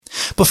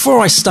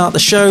Before I start the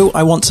show,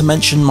 I want to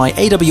mention my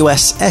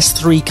AWS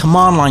S3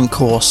 command line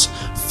course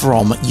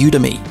from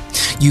Udemy.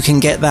 You can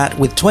get that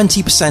with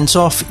 20%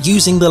 off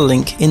using the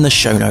link in the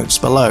show notes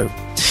below.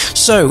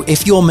 So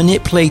if you're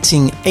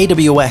manipulating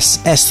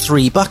AWS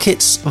S3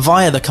 buckets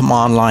via the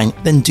command line,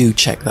 then do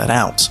check that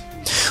out.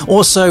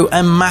 Also,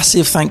 a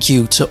massive thank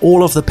you to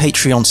all of the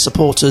Patreon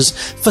supporters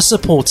for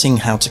supporting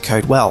How to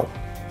Code Well.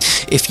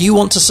 If you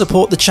want to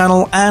support the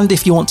channel and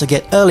if you want to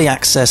get early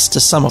access to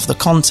some of the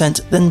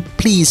content, then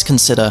please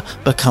consider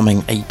becoming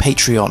a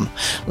Patreon.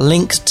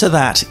 Link to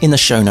that in the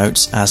show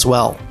notes as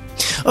well.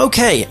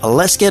 Okay,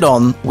 let's get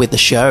on with the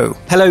show.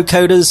 Hello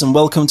coders and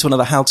welcome to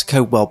another How to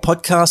Code Well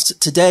podcast.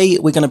 Today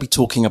we're going to be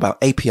talking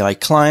about API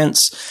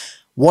clients.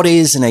 What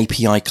is an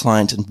API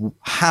client and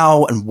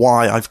how and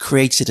why I've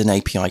created an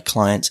API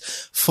client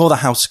for the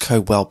How to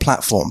Code Well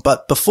platform.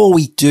 But before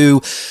we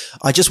do,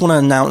 I just want to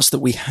announce that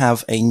we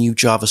have a new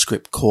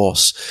JavaScript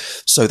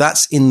course. So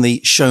that's in the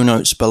show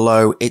notes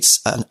below.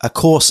 It's a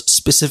course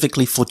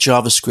specifically for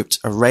JavaScript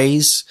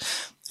arrays.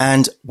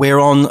 And we're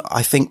on,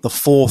 I think, the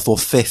fourth or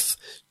fifth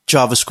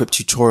JavaScript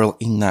tutorial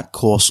in that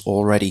course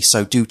already.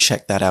 So do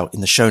check that out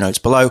in the show notes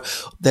below.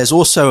 There's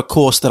also a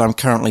course that I'm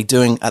currently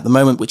doing at the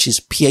moment, which is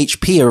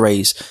PHP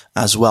arrays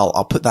as well.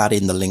 I'll put that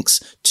in the links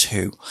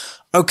too.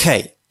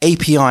 Okay.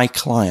 API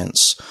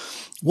clients.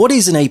 What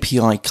is an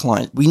API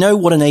client? We know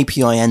what an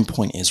API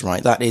endpoint is,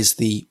 right? That is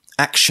the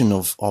action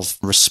of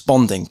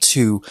responding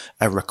to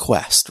a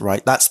request,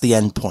 right? That's the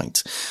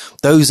endpoint.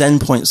 Those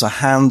endpoints are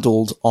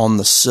handled on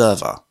the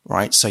server,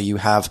 right? So you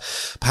have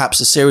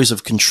perhaps a series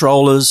of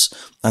controllers,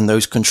 and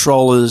those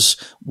controllers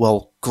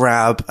will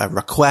grab a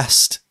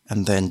request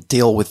and then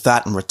deal with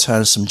that and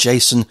return some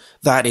JSON.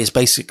 That is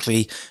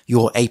basically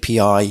your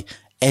API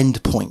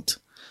endpoint.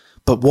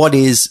 But what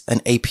is an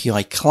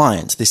API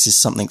client? This is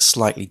something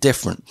slightly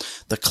different.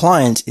 The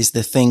client is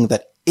the thing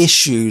that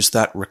issues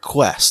that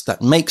request, that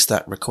makes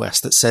that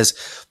request, that says,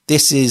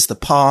 this is the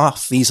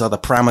path, these are the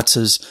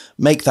parameters,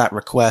 make that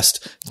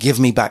request, give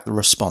me back the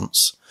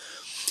response.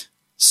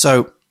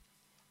 So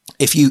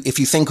if you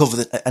think of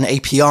an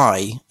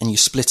API and you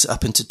split it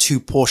up into two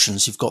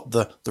portions, you've got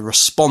the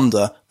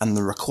responder and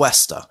the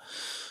requester.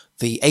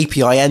 The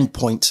API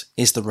endpoint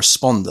is the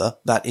responder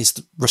that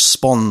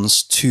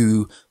responds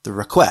to the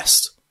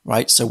request,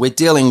 right? So we're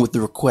dealing with the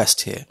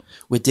request here.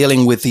 We're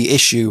dealing with the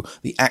issue,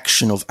 the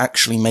action of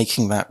actually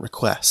making that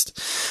request.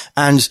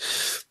 And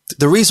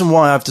the reason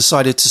why I've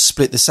decided to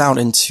split this out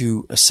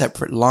into a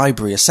separate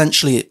library,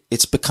 essentially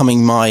it's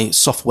becoming my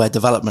software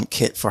development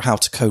kit for How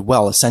to Code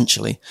Well,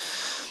 essentially.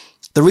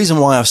 The reason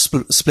why I've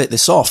split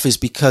this off is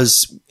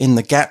because in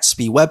the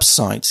Gatsby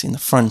website, in the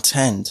front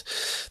end,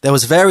 there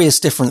was various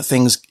different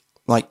things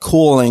like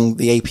calling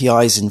the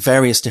APIs in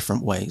various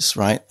different ways,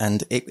 right?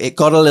 And it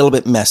got a little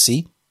bit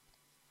messy.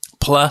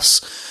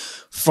 Plus,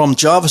 from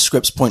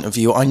JavaScript's point of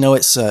view, I know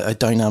it's a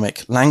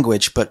dynamic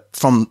language, but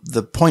from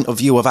the point of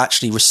view of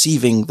actually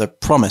receiving the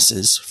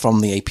promises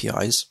from the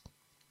APIs,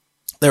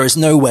 there is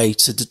no way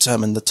to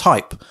determine the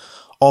type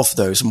of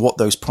those and what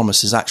those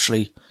promises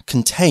actually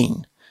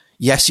contain.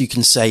 Yes, you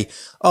can say,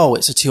 oh,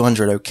 it's a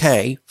 200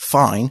 OK,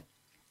 fine.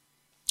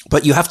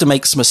 But you have to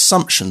make some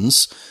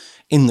assumptions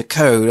in the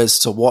code as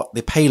to what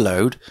the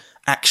payload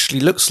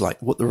actually looks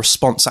like, what the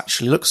response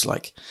actually looks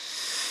like.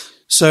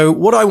 So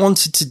what I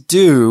wanted to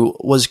do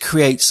was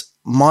create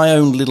my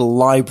own little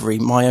library,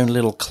 my own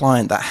little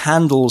client that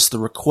handles the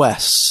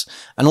requests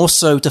and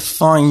also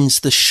defines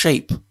the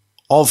shape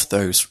of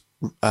those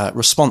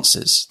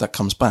responses that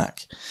comes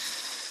back.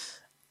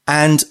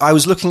 And I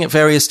was looking at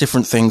various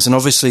different things, and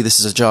obviously this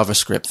is a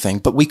JavaScript thing,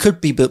 but we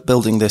could be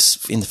building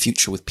this in the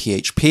future with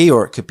PHP,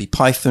 or it could be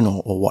Python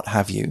or what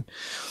have you.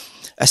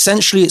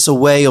 Essentially, it's a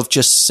way of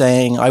just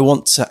saying, I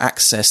want to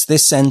access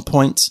this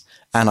endpoint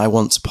and I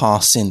want to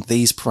pass in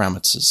these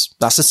parameters.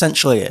 That's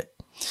essentially it.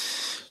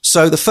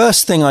 So the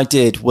first thing I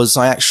did was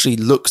I actually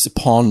looked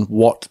upon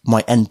what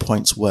my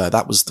endpoints were.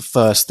 That was the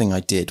first thing I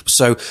did.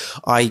 So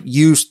I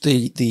used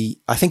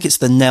I think it's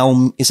the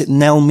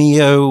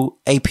Nelmio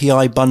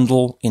API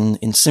bundle in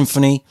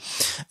Symfony,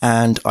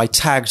 and I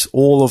tagged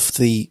all of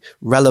the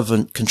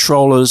relevant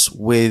controllers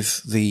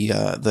with the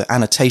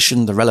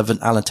annotation, the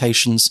relevant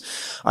annotations.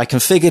 I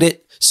configured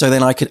it so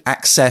then I could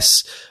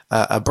access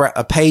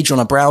a page on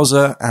a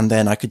browser, and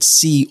then I could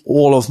see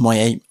all of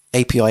my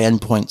API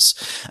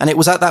endpoints. And it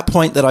was at that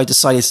point that I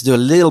decided to do a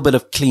little bit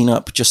of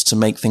cleanup just to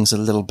make things a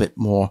little bit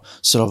more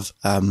sort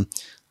of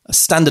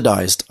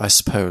standardized, I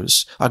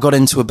suppose. I got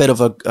into a bit of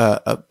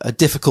a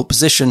difficult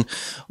position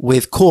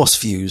with course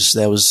views.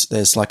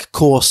 There's like a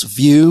course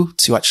view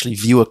to actually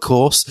view a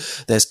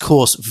course. There's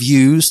course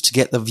views to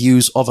get the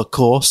views of a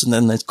course. And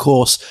then there's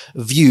course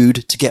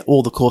viewed to get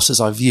all the courses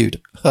I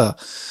viewed.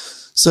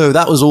 So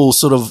that was all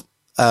sort of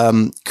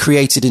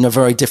created in a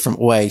very different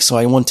way. So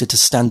I wanted to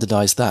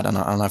standardize that, and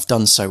I've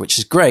done so, which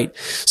is great.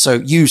 So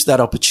use that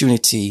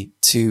opportunity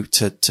to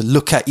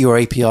look at your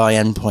API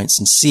endpoints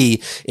and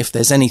see if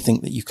there's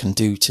anything that you can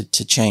do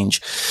to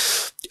change.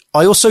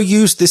 I also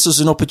used this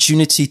as an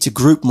opportunity to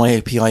group my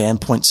API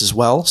endpoints as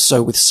well.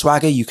 So with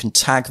Swagger, you can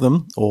tag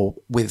them, or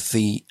with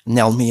the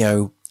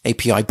Nelmio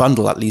API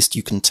bundle, at least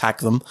you can tag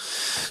them.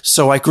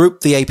 So I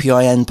grouped the API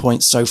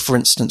endpoints. So for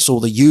instance,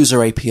 all the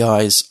user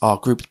APIs are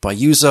grouped by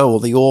user, or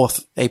the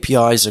auth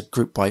APIs are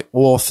grouped by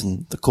auth,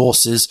 and the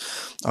courses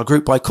are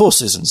grouped by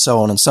courses, and so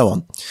on and so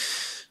on.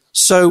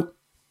 So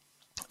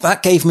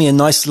that gave me a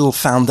nice little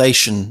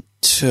foundation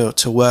to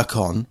work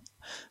on.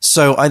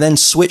 So I then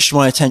switched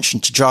my attention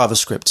to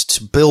JavaScript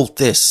to build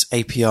this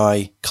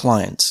API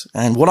client.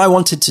 And what I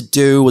wanted to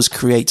do was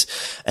create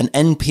an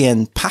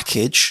NPM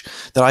package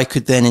that I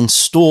could then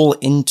install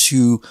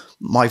into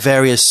my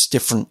various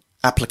different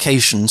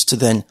applications to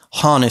then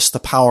harness the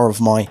power of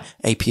my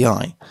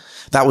API.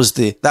 That was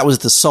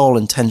the sole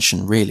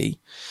intention, really.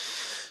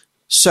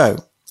 So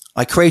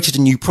I created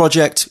a new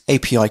project,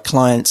 API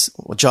client,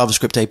 or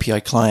JavaScript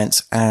API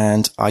client,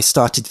 and I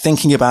started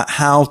thinking about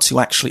how to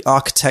actually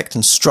architect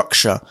and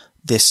structure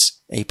this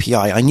API.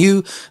 I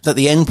knew that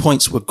the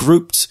endpoints were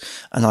grouped,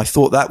 and I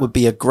thought that would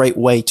be a great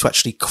way to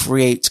actually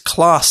create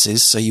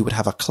classes. So you would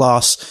have a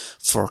class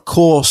for a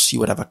course, you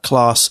would have a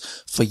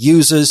class for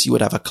users, you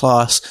would have a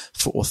class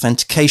for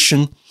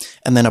authentication,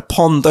 and then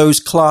upon those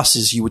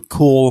classes, you would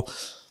call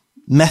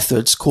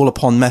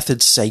upon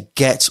methods, say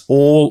get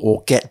all,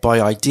 or get by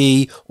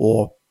ID,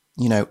 or,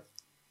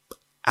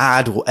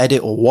 add or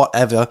edit or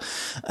whatever.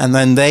 And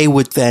then they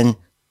would then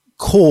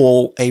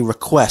call a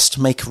request,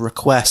 make a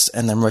request,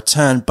 and then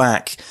return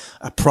back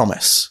a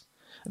promise.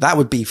 That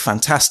would be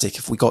fantastic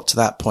if we got to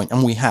that point,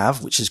 and we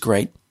have, which is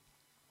great.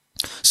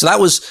 So that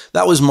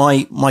was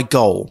my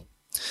goal.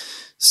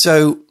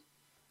 So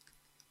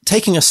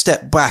taking a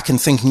step back and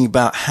thinking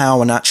about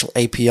how an actual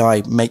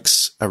API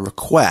makes a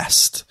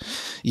request,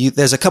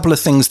 there's a couple of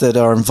things that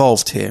are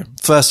involved here.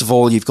 First of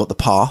all, you've got the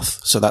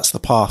path. So that's the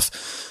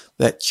path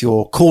that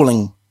you're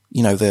calling,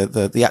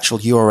 the actual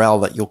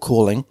URL that you're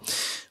calling.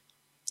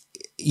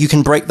 You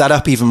can break that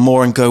up even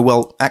more and go,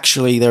 well,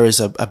 actually there is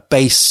a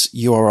base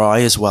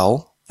URI as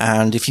well.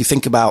 And if you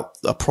think about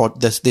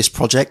this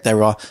project,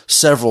 there are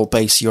several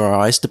base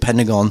URIs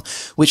depending on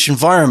which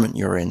environment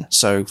you're in.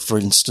 So for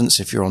instance,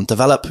 if you're on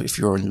develop, if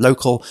you're in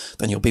local,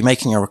 then you'll be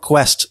making a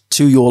request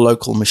to your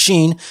local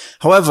machine.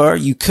 However,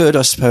 you could,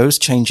 I suppose,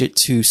 change it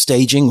to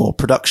staging or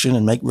production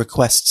and make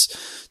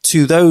requests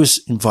to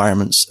those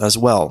environments as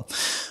well.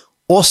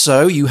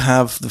 Also, you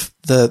have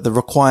the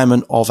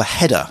requirement of a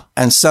header,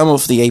 and some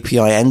of the API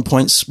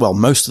endpoints, well,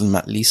 most of them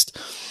at least,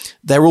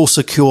 they're all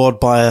secured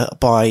by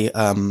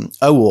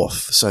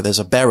OAuth. So there's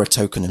a bearer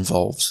token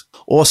involved.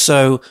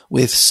 Also,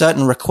 with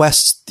certain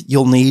requests,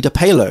 you'll need a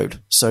payload.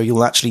 So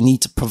you'll actually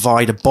need to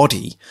provide a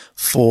body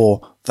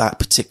for that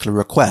particular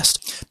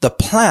request. The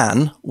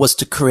plan was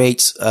to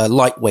create a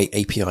lightweight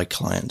API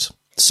client.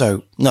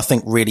 So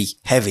nothing really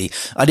heavy.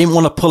 I didn't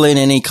want to pull in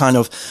any kind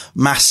of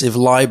massive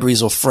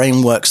libraries or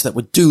frameworks that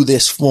would do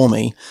this for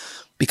me,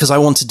 because I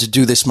wanted to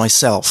do this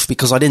myself,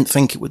 because I didn't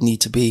think it would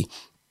need to be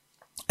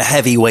a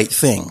heavyweight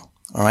thing.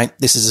 All right.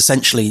 This is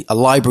essentially a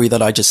library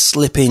that I just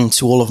slip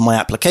into all of my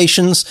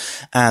applications,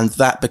 and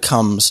that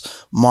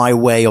becomes my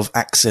way of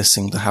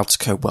accessing the How to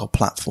Code Well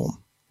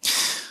platform.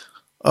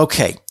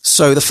 Okay.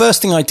 So the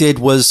first thing I did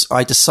was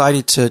I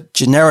decided to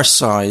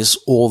genericize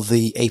all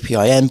the API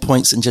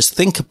endpoints and just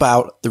think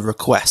about the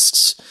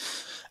requests.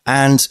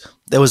 And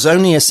there was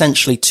only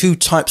essentially two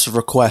types of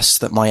requests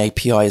that my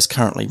API is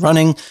currently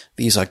running.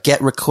 These are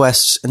GET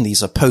requests and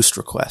these are POST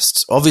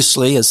requests.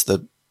 Obviously, as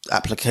the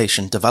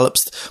application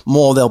develops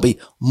more, there'll be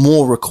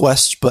more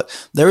requests, but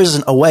there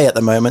isn't a way at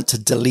the moment to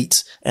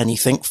delete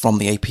anything from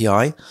the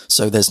API.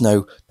 So there's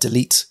no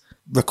delete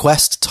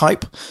request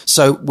type.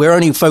 So we're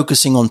only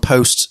focusing on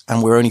POST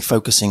and we're only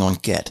focusing on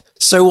GET.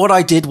 So what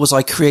I did was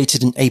I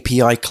created an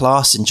API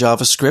class in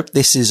JavaScript.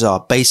 This is our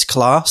base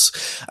class,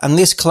 and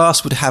this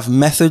class would have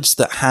methods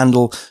that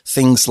handle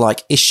things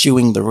like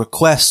issuing the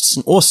requests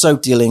and also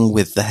dealing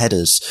with the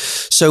headers.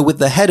 So with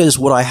the headers,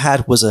 what I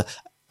had was a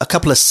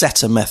couple of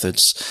setter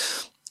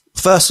methods.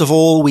 First of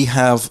all, we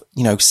have,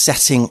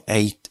 setting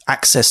a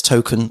access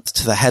token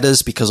to the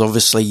headers, because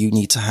obviously you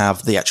need to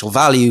have the actual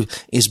value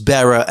is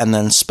bearer and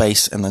then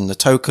space and then the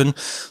token.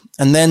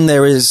 And then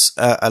there is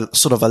a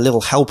sort of a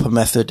little helper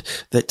method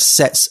that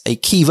sets a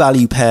key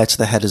value pair to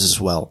the headers as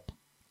well.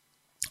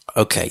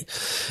 Okay.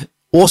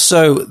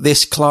 Also,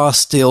 this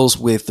class deals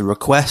with the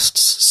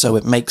requests, so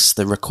it makes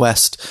the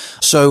request.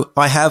 So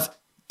I have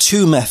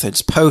two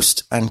methods,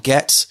 post and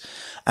get.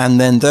 And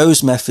then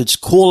those methods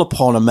call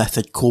upon a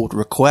method called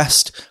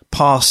request,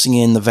 passing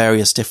in the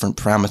various different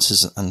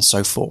parameters and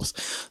so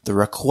forth. The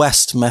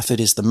request method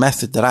is the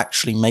method that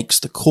actually makes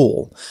the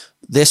call.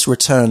 This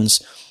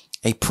returns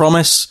a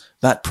promise.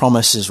 That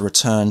promise is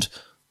returned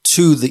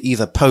to the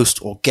either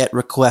post or get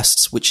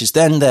requests, which is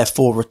then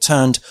therefore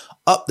returned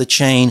up the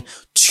chain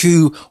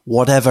to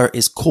whatever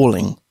is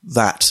calling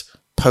that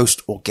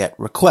post or get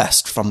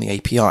request from the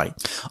API.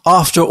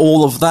 After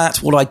all of that,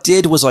 what I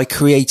did was I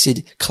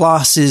created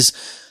classes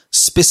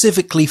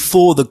specifically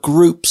for the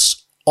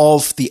groups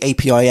of the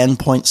API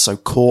endpoint, so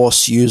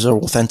course, user,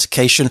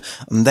 authentication,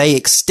 and they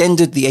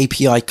extended the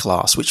API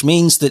class, which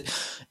means that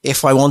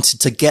if I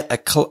wanted to get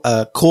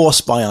a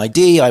course by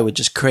ID, I would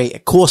just create a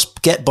course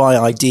get by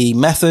ID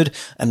method,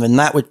 and then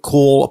that would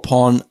call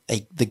upon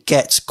the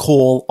get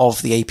call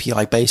of the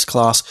API base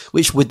class,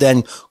 which would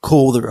then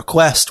call the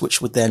request,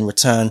 which would then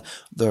return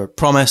the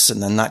promise,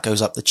 and then that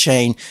goes up the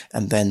chain,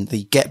 and then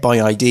the get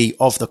by ID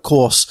of the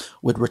course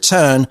would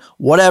return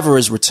whatever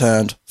is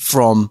returned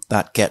from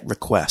that get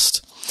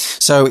request.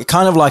 So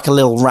kind of like a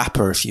little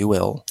wrapper, if you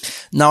will.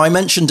 Now, I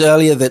mentioned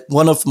earlier that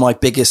one of my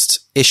biggest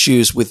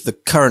issues with the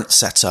current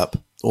setup,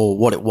 or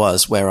what it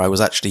was, where I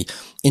was actually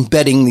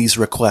embedding these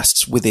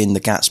requests within the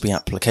Gatsby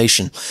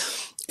application,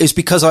 is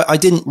because I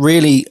didn't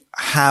really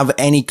have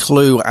any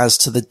clue as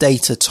to the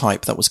data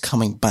type that was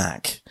coming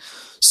back.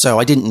 So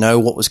I didn't know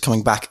what was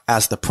coming back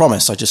as the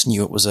promise. I just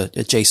knew it was a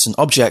JSON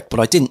object, but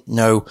I didn't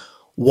know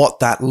what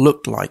that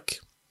looked like.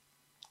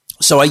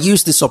 So I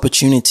used this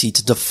opportunity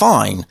to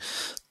define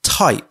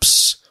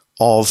types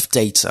of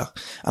data,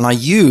 and I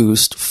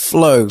used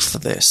Flow for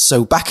this.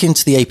 So back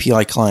into the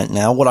API client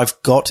now, what I've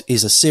got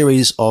is a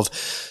series of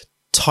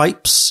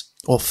types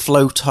or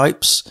flow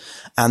types,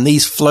 and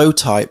these flow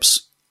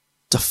types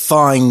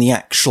define the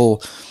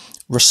actual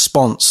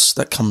response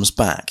that comes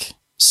back.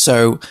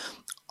 So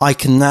I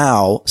can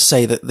now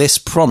say that this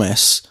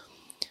promise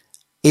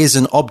is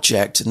an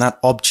object, and that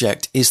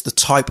object is the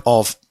type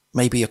of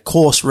maybe a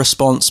course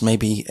response,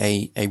 maybe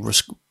a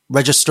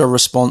register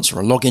response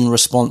or a login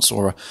response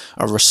or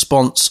a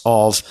response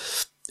of,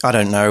 I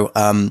don't know,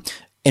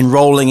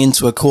 enrolling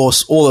into a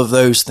course, all of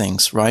those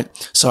things, right?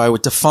 So I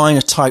would define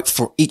a type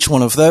for each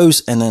one of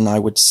those, and then I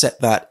would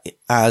set that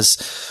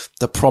as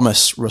the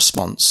promise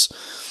response,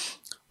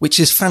 which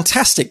is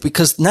fantastic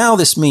because now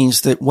this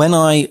means that when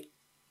I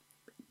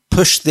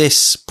push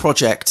this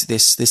project,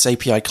 this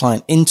API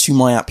client into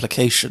my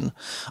application,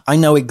 I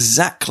know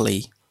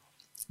exactly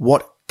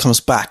what comes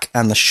back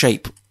and the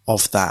shape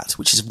of that,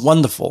 which is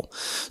wonderful.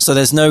 So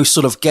there's no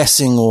sort of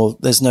guessing, or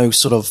there's no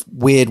sort of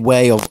weird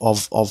way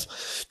of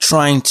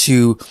trying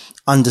to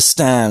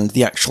understand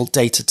the actual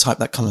data type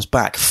that comes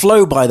back.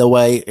 Flow, by the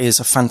way, is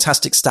a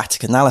fantastic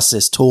static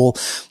analysis tool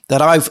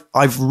that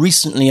I've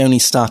recently only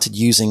started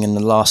using in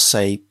the last,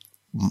 say,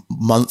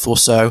 month or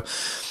so.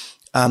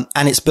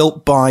 And it's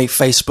built by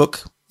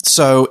Facebook.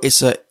 So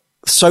it's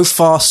so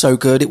far so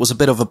good. It was a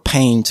bit of a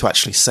pain to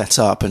actually set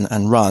up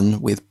and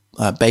run with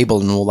Babel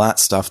and all that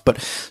stuff,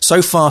 but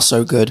so far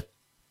so good.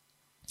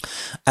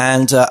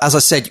 And as I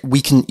said,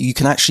 you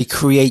can actually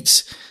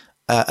create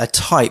a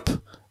type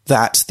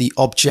that the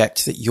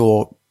object that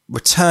you're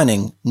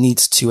returning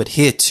needs to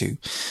adhere to.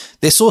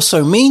 This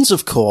also means,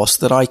 of course,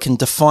 that I can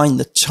define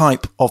the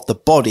type of the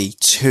body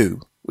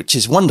too, which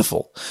is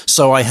wonderful.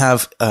 So I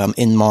have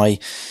in my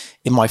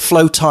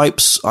flow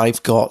types,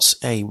 I've got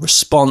a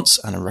response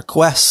and a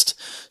request.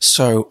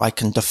 So I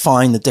can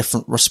define the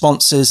different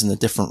responses and the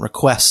different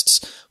requests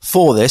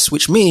for this,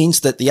 which means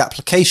that the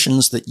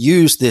applications that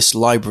use this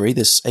library,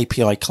 this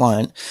API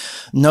client,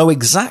 know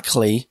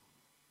exactly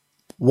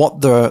what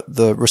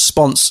the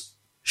response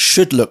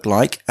should look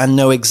like and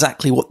know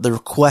exactly what the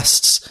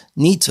requests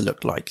need to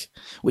look like,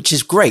 which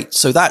is great.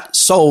 So that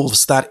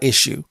solves that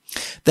issue.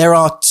 There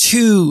are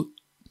two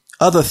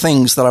other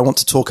things that I want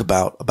to talk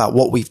about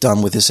what we've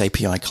done with this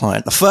API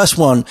client. The first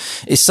one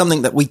is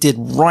something that we did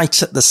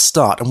right at the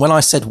start. And when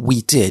I said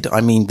we did,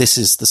 I mean, this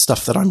is the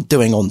stuff that I'm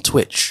doing on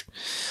Twitch.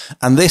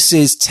 And this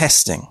is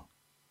testing.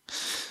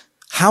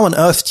 How on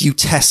earth do you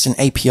test an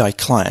API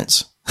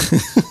client?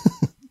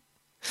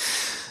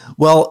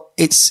 Well,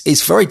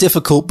 it's very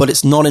difficult, but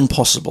it's not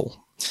impossible.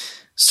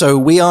 So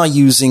we are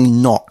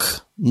using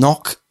Nock.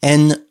 Nock,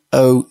 N-O-C-K.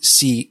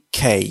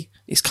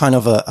 It's kind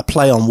of a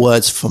play on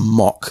words for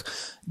mock.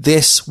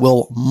 This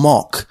will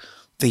mock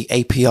the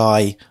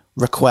API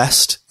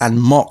request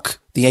and mock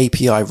the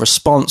API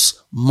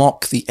response,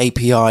 mock the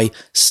API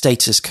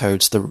status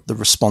codes, the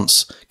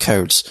response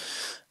codes,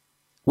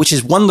 which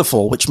is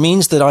wonderful, which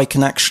means that I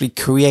can actually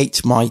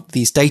create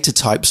these data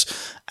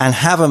types and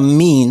have a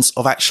means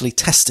of actually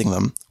testing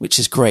them, which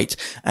is great.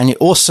 And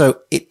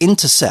it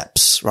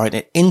intercepts, right?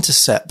 It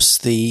intercepts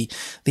the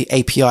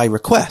API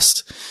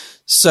request.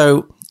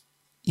 So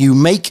you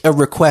make a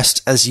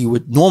request as you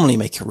would normally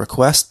make a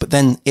request, but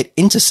then it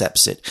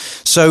intercepts it.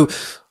 So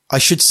I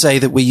should say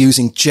that we're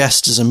using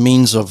Jest as a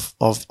means of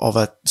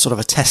a sort of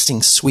a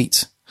testing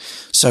suite.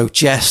 So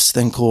Jest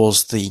then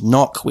calls the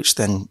Nock, which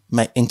then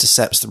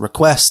intercepts the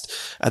request.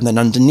 And then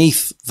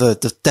underneath the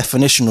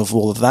definition of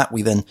all of that,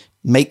 we then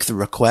make the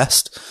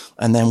request.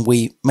 And then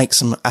we make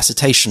some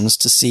assertions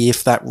to see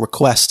if that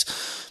request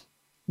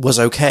was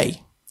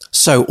okay.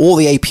 So all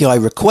the API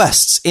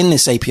requests in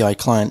this API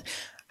client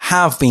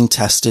have been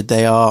tested.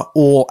 They are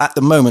all at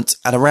the moment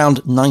at around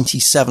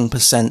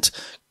 97%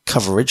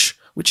 coverage,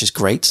 which is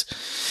great.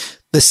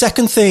 The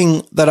second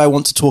thing that I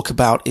want to talk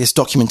about is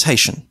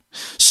documentation.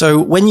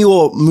 So when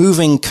you're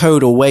moving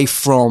code away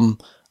from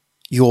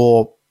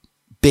your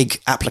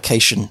big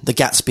application, the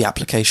Gatsby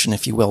application,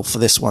 if you will, for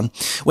this one,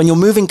 when you're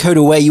moving code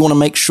away, you want to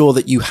make sure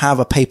that you have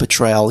a paper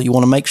trail. You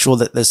want to make sure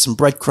that there's some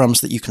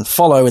breadcrumbs that you can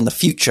follow in the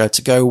future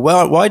to go,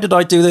 well, why did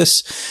I do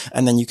this?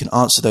 And then you can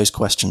answer those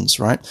questions,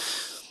 right?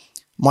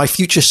 My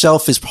future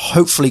self is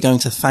hopefully going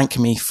to thank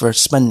me for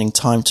spending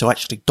time to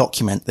actually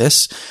document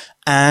this.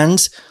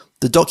 And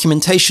the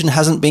documentation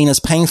hasn't been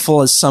as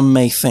painful as some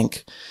may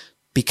think,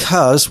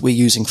 because we're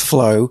using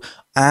Flow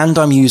and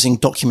I'm using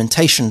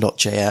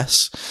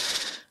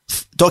documentation.js.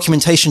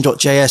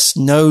 Documentation.js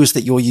knows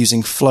that you're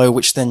using Flow,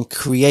 which then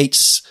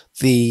creates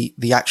the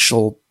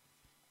actual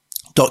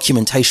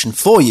documentation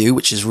for you,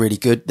 which is really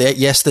good.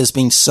 Yes, there's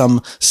been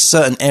some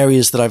certain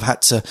areas that I've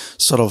had to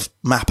sort of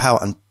map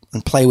out and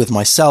play with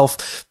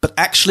myself, but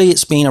actually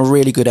it's been a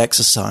really good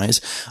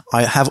exercise.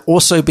 I have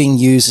also been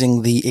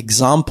using the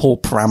example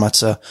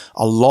parameter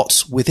a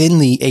lot within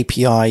the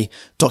API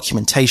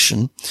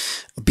documentation,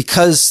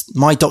 because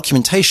my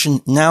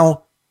documentation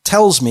now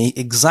tells me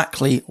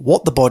exactly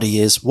what the body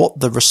is, what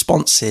the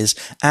response is,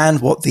 and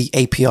what the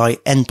API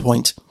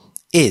endpoint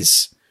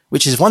is,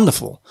 which is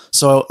wonderful.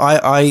 So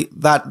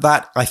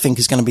that I think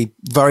is going to be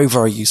very,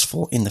 very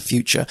useful in the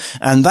future.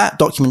 And that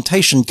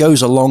documentation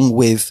goes along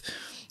with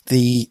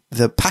the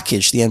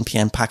package, the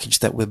NPM package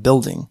that we're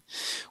building,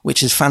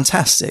 which is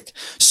fantastic.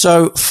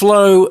 So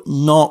Flow,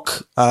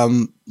 Nock,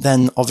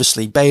 then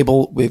obviously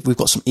Babel. We've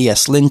got some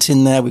ESLint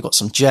in there. We've got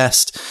some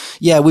Jest.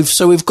 Yeah,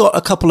 we've got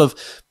a couple of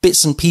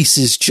bits and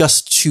pieces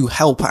just to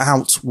help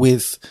out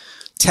with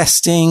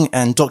testing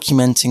and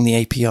documenting the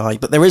API,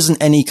 but there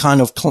isn't any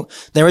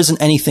there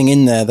isn't anything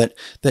in there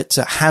that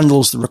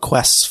handles the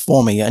requests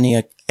for me,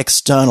 any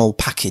external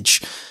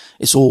package.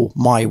 It's all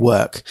my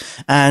work.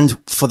 And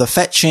for the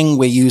fetching,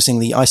 we're using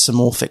the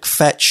isomorphic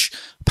fetch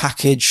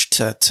package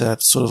to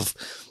sort of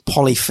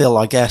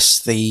polyfill, I guess,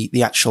 the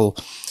actual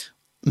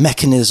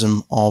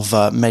mechanism of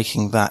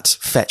making that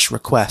fetch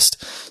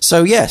request.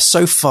 So yes,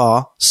 so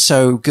far,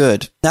 so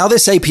good. Now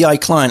this API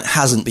client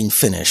hasn't been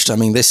finished. I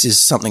mean, this is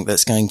something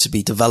that's going to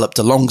be developed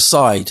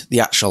alongside the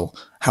actual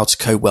How to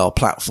Code Well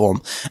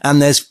platform. And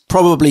there's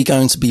probably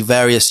going to be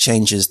various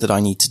changes that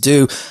I need to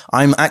do.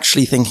 I'm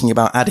actually thinking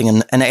about adding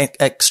an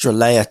extra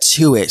layer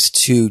to it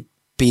to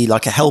be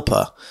like a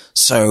helper.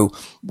 So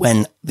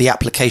when the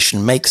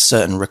application makes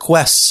certain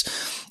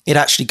requests, it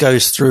actually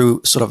goes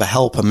through sort of a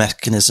helper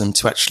mechanism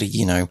to actually,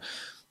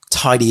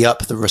 tidy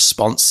up the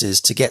responses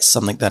to get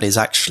something that is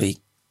actually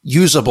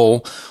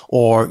usable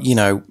or,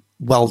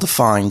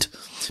 well-defined.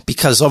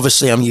 Because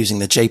obviously I'm using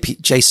the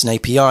JSON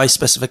API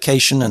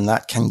specification, and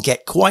that can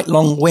get quite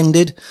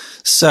long-winded.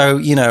 So,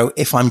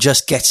 if I'm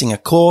just getting a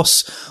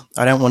course,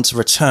 I don't want to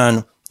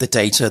return the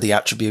data, the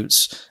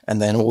attributes,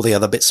 and then all the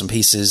other bits and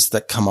pieces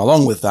that come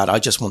along with that. I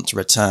just want to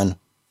return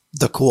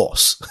the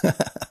course.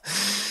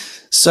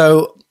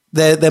 So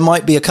there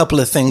might be a couple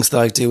of things that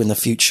I do in the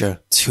future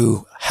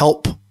to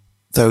help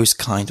those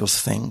kind of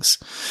things.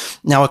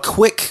 Now, a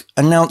quick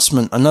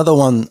announcement, another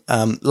one.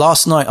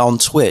 Last night on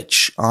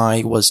Twitch,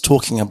 I was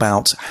talking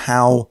about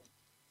how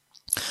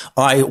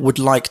I would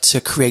like to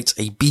create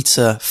a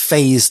beta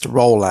phased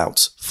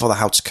rollout for the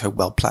How to Code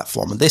Well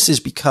platform. And this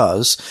is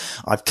because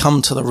I've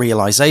come to the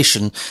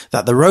realization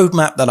that the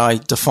roadmap that I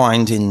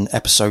defined in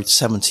episode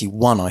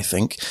 71, I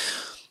think,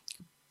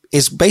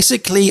 is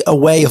basically a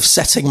way of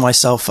setting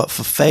myself up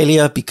for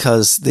failure,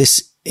 because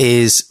this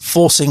is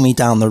forcing me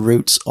down the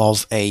route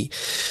of a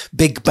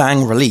Big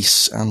Bang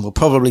release. And we'll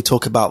probably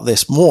talk about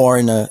this more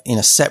in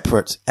a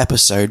separate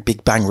episode.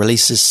 Big Bang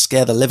releases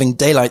scare the living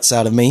daylights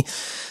out of me.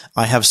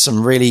 I have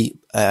some really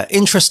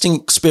interesting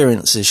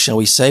experiences, shall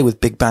we say,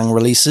 with Big Bang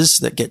releases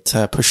that get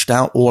pushed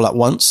out all at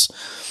once.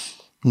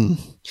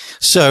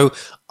 So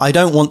I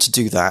don't want to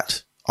do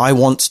that. I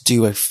want to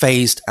do a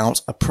phased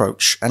out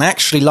approach. And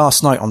actually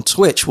last night on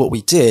Twitch, what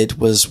we did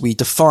was we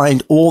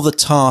defined all the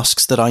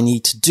tasks that I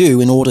need to do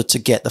in order to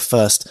get the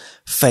first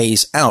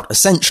phase out.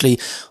 Essentially,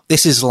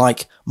 this is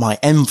like my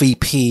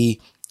MVP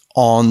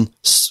on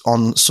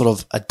sort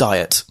of a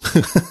diet.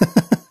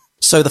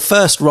 So the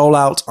first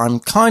rollout, I'm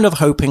kind of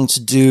hoping to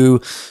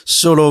do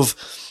sort of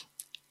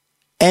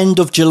end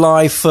of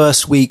July,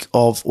 first week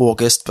of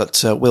August,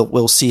 but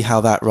we'll see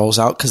how that rolls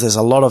out, because there's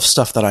a lot of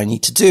stuff that I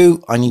need to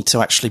do. I need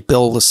to actually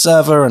build the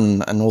server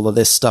and all of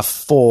this stuff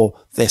for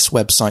this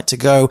website to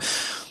go.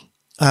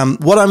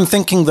 What I'm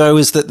thinking, though,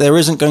 is that there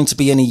isn't going to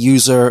be any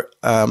user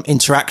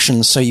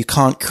interaction, so you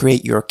can't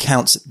create your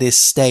accounts at this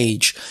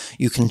stage.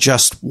 You can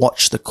just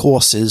watch the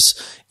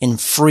courses in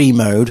free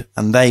mode,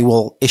 and they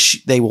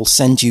will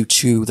send you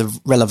to the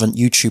relevant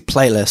YouTube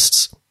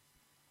playlists.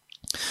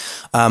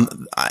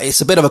 It's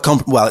a bit of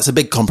it's a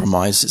big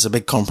compromise. It's a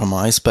big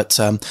compromise, but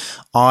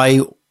I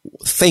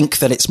think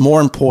that it's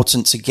more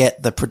important to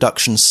get the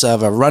production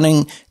server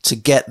running, to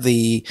get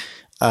the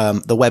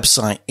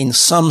website in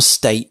some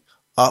state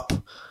up.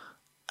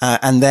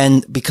 And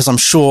then, because I'm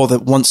sure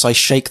that once I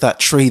shake that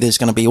tree, there's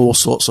going to be all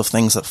sorts of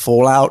things that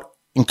fall out.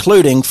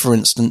 including, for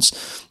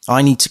instance,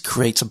 I need to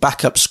create a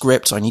backup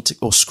script,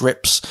 or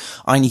scripts,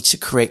 I need to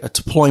create a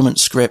deployment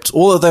script,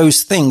 all of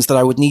those things that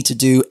I would need to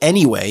do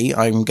anyway,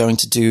 I'm going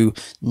to do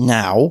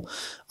now.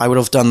 I would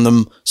have done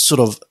them sort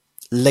of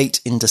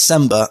late in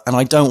December, and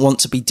I don't want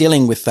to be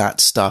dealing with that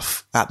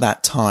stuff at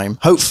that time.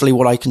 Hopefully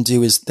what I can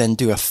do is then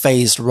do a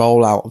phased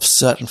rollout of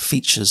certain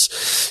features.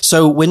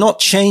 So we're not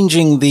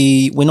changing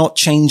the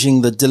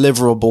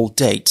deliverable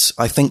date.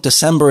 I think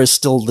December is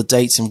still the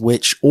date in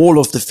which all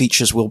of the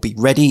features will be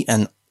ready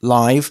and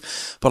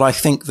live, but I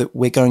think that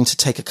we're going to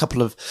take a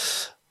couple of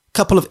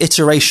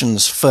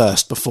iterations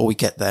first before we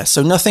get there.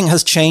 So nothing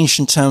has changed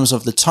in terms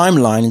of the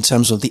timeline, in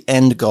terms of the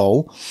end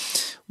goal.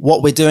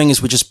 What we're doing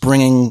is we're just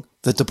bringing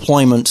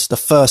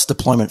the first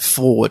deployment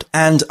forward.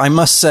 And I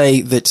must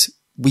say that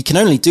we can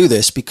only do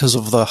this because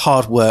of the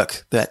hard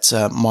work that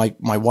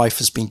my wife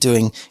has been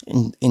doing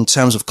in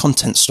terms of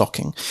content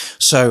stocking.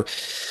 So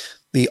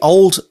the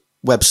old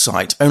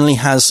website only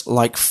has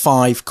like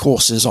 5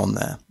 courses on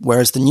there,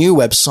 whereas the new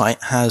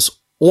website has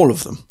all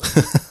of them.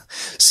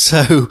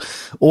 So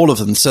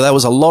there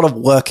was a lot of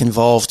work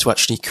involved to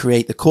actually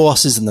create the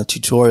courses and the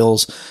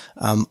tutorials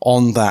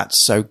on that.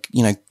 So,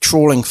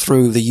 trawling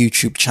through the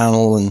YouTube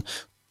channel and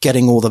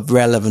getting all the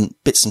relevant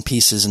bits and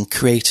pieces and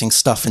creating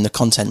stuff in the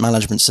content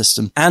management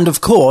system. And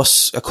of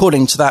course,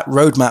 according to that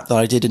roadmap that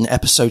I did in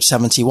episode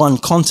 71,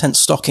 content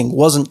stocking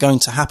wasn't going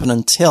to happen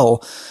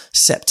until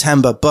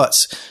September,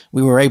 but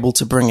we were able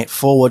to bring it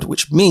forward,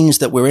 which means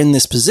that we're in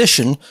this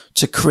position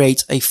to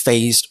create a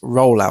phased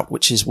rollout,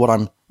 which is what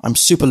I'm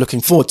super looking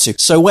forward to.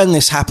 So when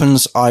this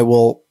happens, I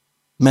will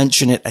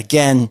mention it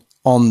again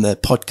on the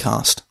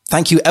podcast.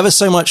 Thank you ever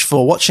so much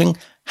for watching.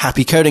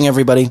 Happy coding,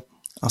 everybody.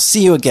 I'll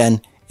see you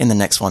again in the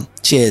next one.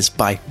 Cheers.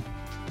 Bye.